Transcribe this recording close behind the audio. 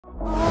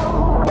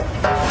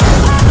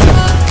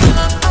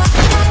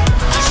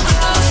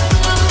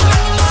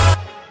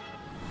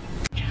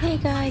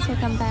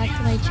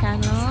my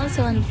channel.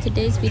 So on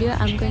today's video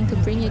I'm going to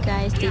bring you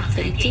guys to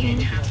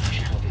Beijing.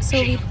 So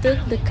we took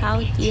the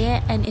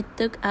Gaotie and it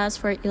took us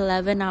for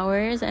 11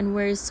 hours and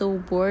we're so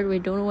bored, we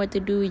don't know what to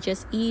do. We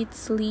just eat,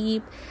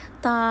 sleep,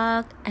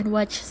 talk and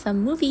watch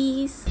some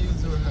movies.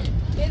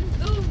 It's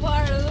too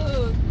far,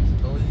 look.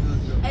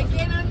 I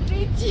cannot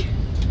reach you.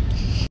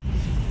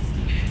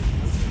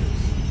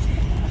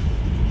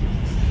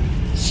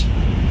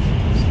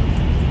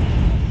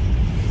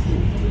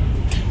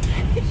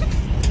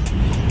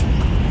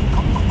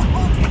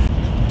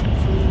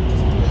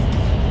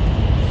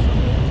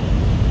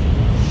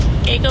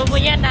 Ikaw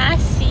punya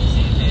nasi.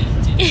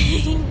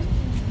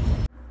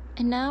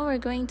 And now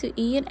we're going to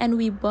eat, and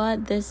we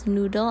bought this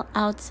noodle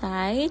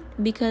outside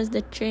because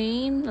the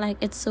train, like,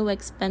 it's so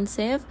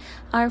expensive.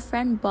 Our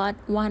friend bought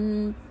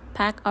one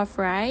pack of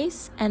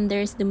rice and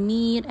there's the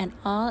meat and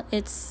all.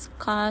 It's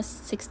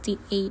cost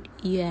 68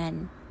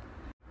 yuan.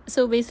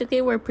 So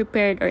basically we're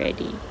prepared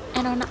already.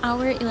 And on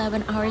our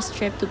 11 hours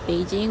trip to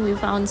Beijing, we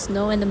found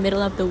snow in the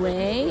middle of the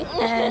way,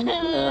 and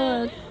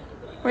look,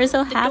 we're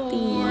so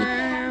happy.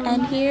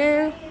 And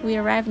here we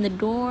arrived in the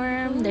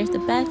dorm. There's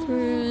the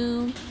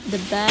bathroom, the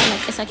bed,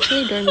 like it's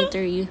actually a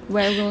dormitory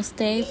where we'll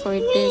stay for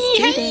this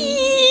 2 days.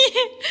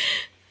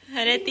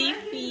 Ada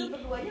TV.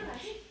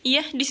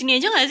 Iya, di sini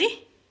aja nggak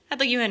sih?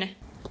 Atau gimana?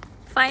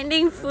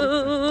 Finding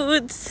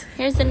foods.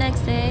 Here's the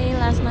next day.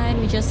 Last night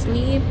we just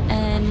sleep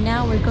and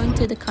now we're going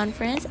to the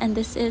conference, and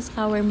this is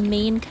our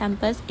main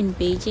campus in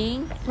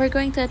Beijing. We're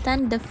going to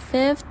attend the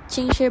 5th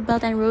Qingshi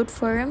Belt and Road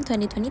Forum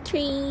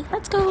 2023.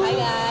 Let's go. Hi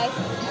guys,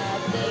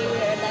 today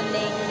we're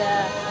attending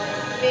the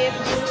 5th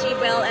Qingshi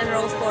Belt and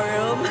Road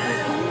Forum.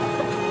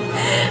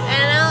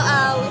 And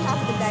now we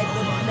have the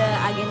guidebook, the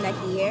agenda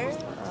here,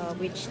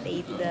 which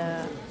state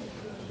the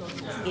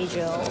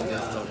schedule.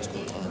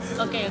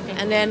 Okay.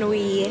 And then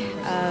we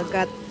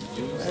got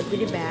a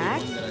goodie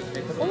bag.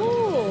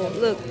 Oh,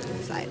 look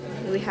inside.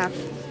 We have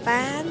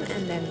pen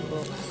and then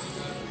books.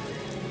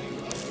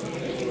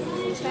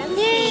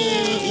 Fancy.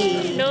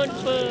 Yay!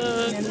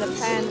 Notebook. And the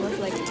pen was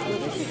like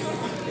books.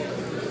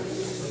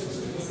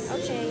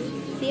 Okay,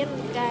 see you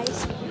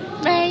guys.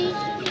 Bye.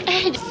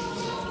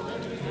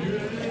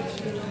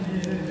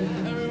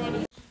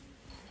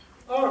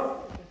 二、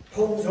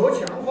统筹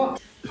强化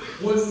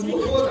稳步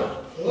拓展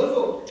合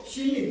作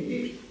新领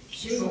域、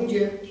新空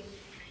间。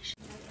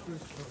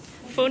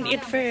 Phone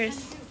it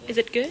first. Is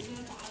it good?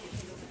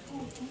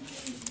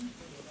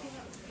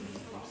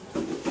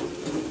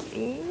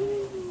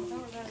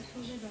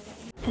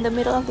 In the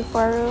middle of the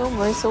forum,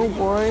 we're so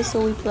bored, so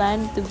we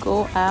planned to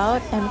go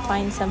out and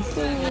find some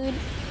food.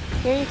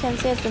 Here you can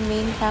see it's the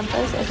main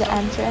campus as the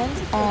entrance,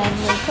 and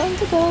we're going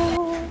to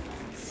go.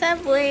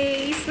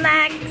 Subway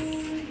snacks.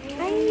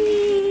 Hi.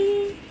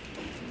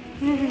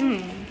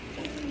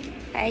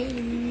 Hi.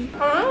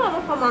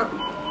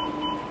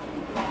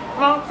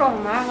 mau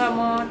trồng mà gà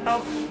mò tao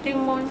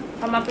tim môn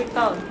sama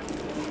pito.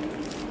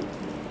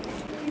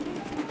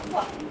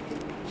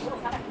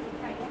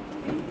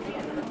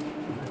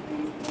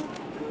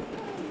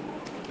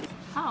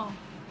 How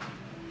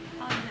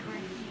is it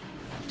working?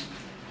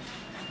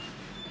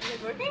 Is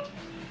it working?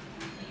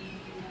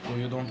 So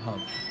you don't have.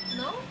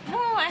 No,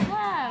 I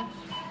have.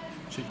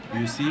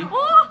 You see?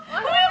 Oh,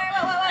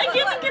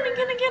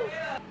 again.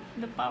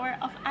 The power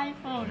of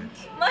iPhone.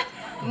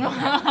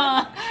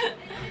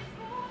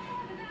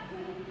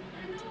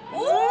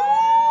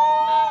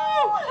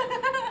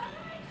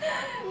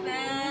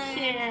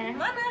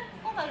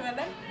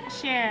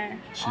 Share. Share.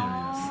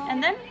 Cheers.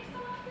 And then?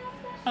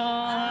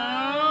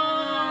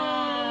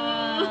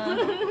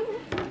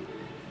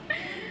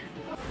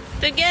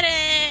 To get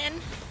in.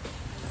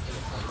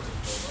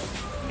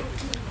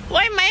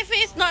 Why my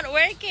face not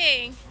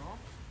working?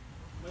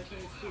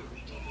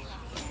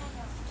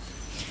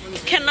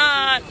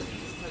 Cannot.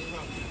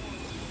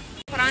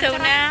 So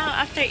now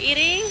after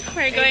eating,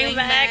 we're going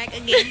back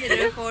again to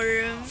the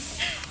forum.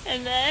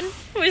 and then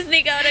we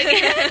sneak out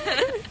again.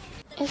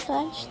 It's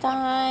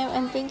lunchtime,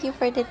 and thank you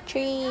for the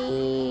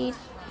treat.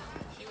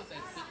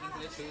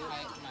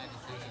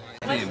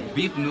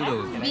 Beef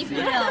noodles. Beef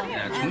noodle.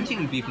 Yeah,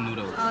 Chongqing beef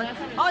noodles.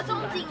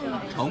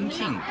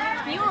 Chongqing.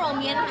 牛肉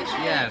面还是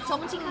Yes.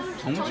 重庆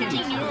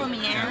Chongqing 牛肉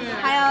面，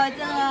 Yeah. 还有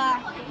这个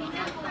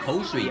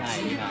口水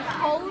鸡。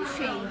口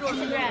水鸡。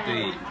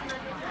对。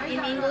 In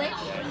English,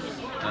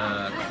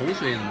 口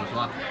水怎么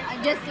说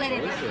just let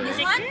it. This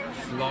one?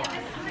 Slop.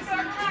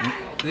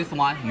 This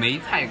one 梅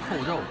菜扣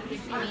肉。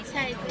梅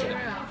菜扣肉。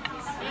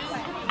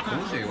口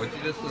水我记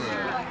得是。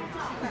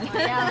不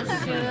要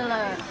吃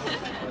了。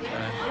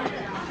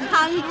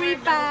Hungry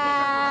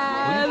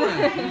吧。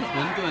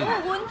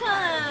馄饨。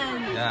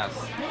Yes.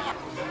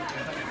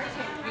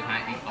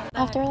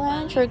 After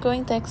lunch, we're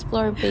going to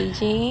explore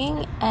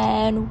Beijing,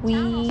 and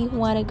we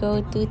want to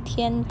go to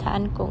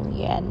Tiantan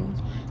Gongyuan,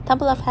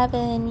 Temple of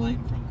Heaven.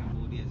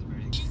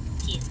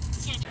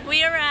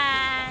 We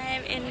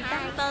arrive in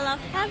Temple of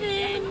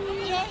Heaven.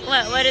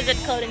 What is it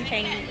called in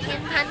Chinese?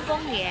 天坛公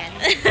园。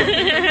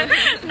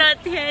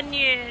 Not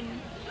Tianyuan.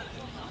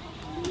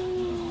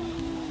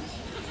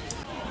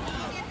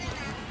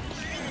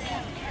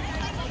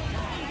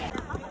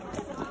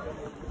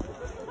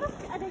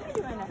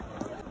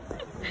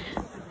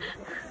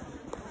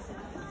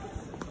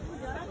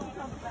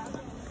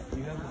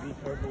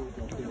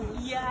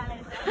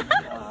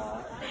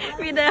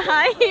 With the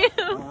high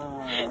heel.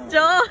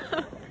 Joe.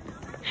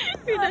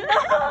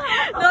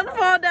 Don't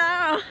fall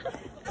down.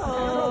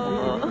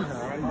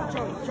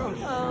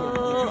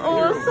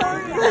 Oh,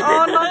 sorry.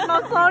 Oh,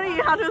 not sorry.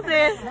 How to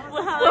say?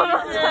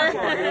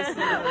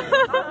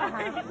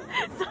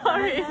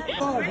 Sorry.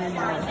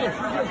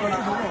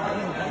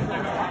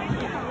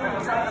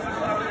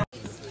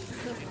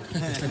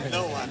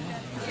 No one.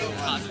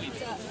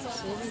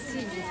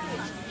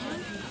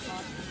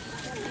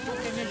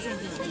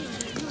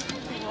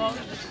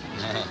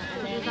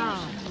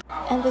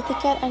 And the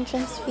ticket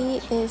entrance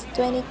fee is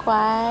 20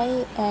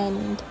 kwai,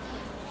 and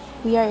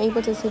we are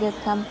able to see the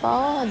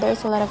temple.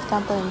 There's a lot of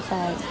temple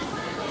inside.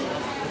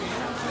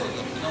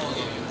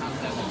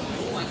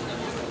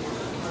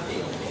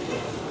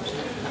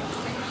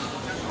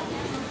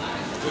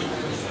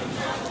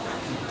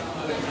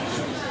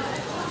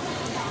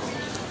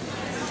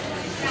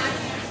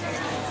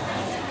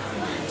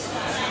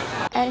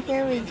 And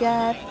here we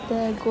got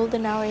the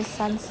golden hour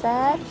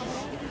sunset.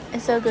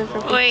 It's so good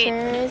for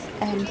pictures.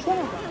 And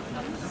yeah.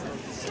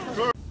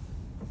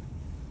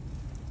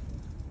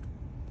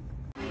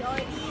 We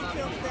already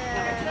took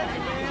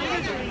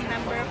the ring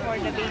number for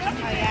the Beijing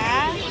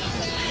kayak.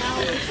 Now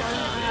we're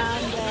going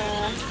around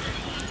the...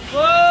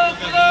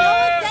 What's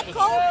that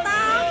called?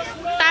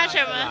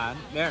 Tasha.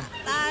 There.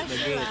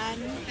 Tashulan.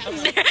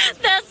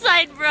 That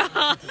side, bro.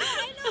 I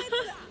know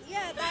it's...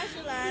 Yeah,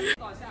 Tashulan.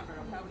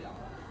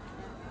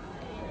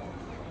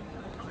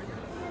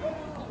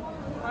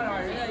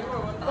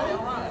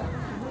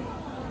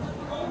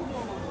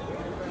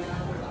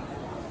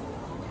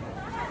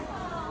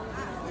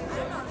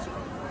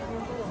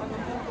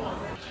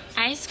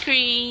 Ice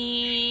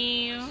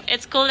cream.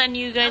 It's cold and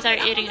you guys are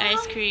eating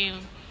ice cream.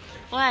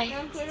 Why?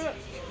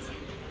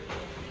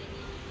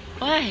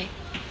 Why?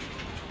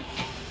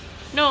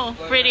 No,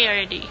 pretty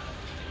already.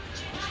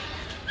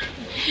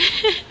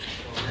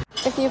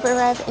 If you've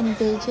arrived in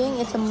Beijing,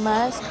 it's a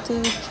must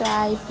to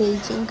try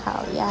Beijing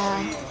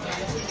Kaoya.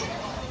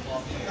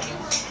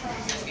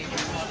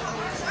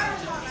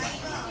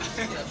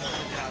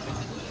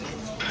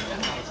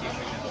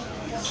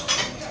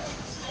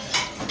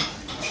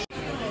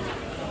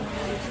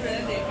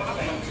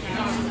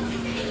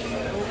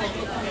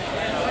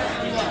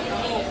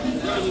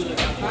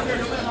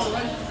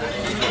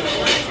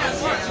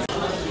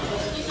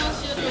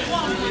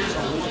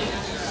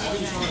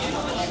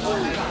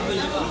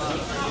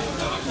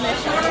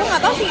 Aku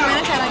nggak tahu sih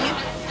gimana caranya.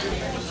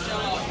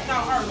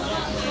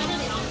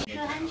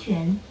 车安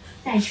全，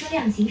在车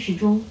辆行驶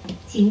中，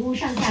请勿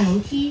上下楼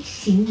梯，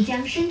请勿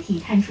将身体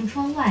探出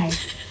窗外。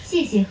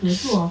谢谢合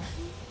作。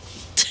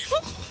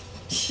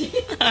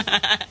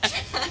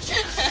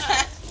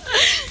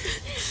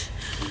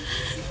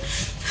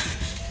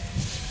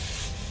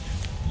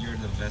You're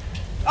the best.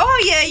 Oh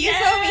yeah, you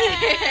saw me.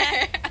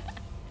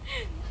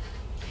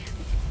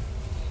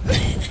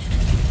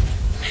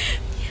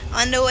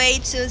 On the way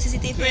to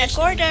CCTV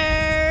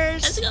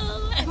headquarters. Let's go.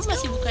 Emang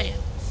masih buka ya?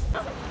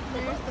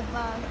 There's the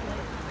bus.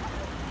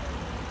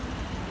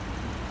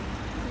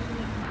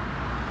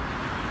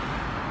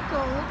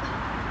 Cold.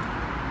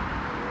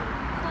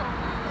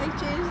 I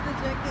changed the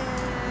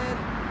jacket.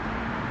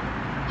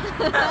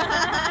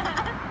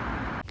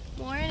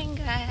 Morning,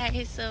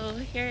 guys. So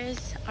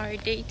here's our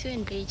day 2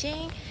 in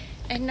Beijing,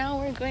 and now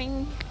we're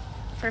going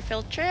for a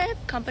field trip,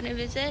 company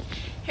visit.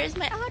 Here's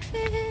my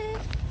outfit,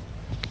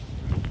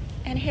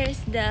 and here's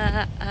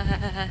the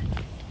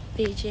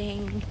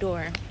Beijing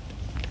dorm,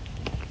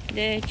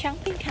 the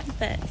Changping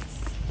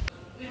campus.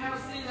 We have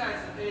seen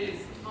that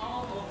is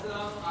all of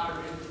them are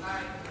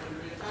retired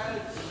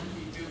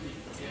building.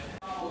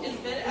 It's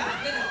better.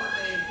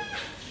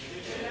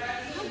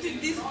 How did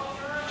this one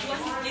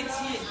get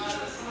here?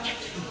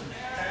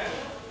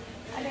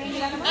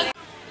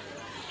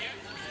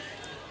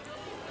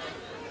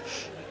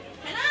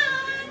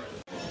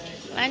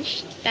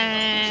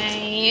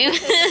 Lunchtime.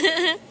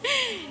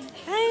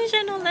 Hi,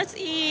 Shannon, let's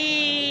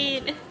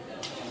eat.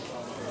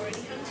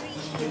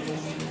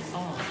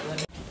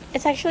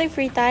 It's actually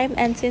free time,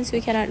 and since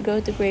we cannot go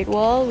to Great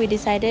Wall, we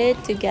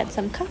decided to get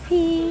some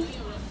coffee.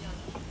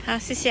 好，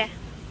谢谢。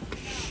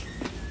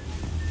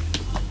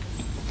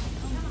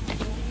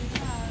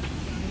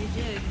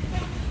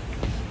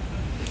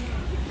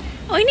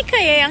Oh, ini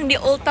kayak yang di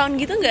Old Town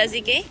gitu nggak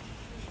sih, Kay?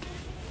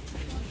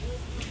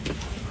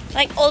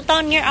 Like Old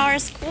Town near our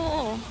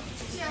school.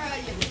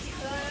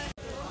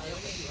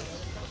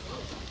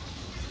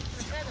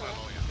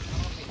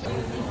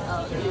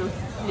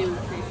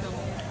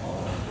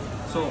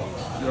 So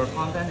your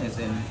content is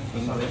in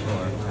English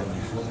or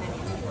Chinese?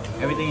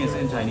 Everything is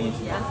in Chinese.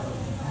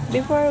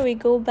 Before we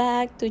go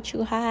back to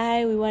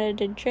Chuhai, we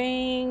wanted a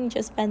drink,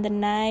 just spend the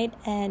night,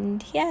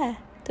 and yeah,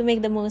 to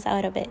make the most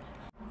out of it.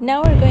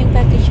 Now we're going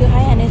back to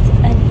Chuhai, and it's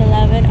an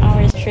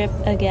 11-hour trip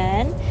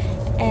again.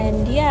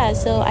 And yeah,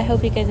 so I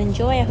hope you guys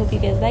enjoy. I hope you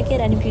guys like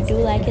it, and if you do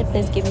like it,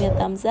 please give me a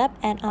thumbs up,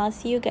 and I'll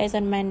see you guys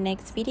on my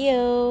next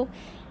video.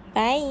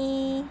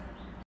 Bye.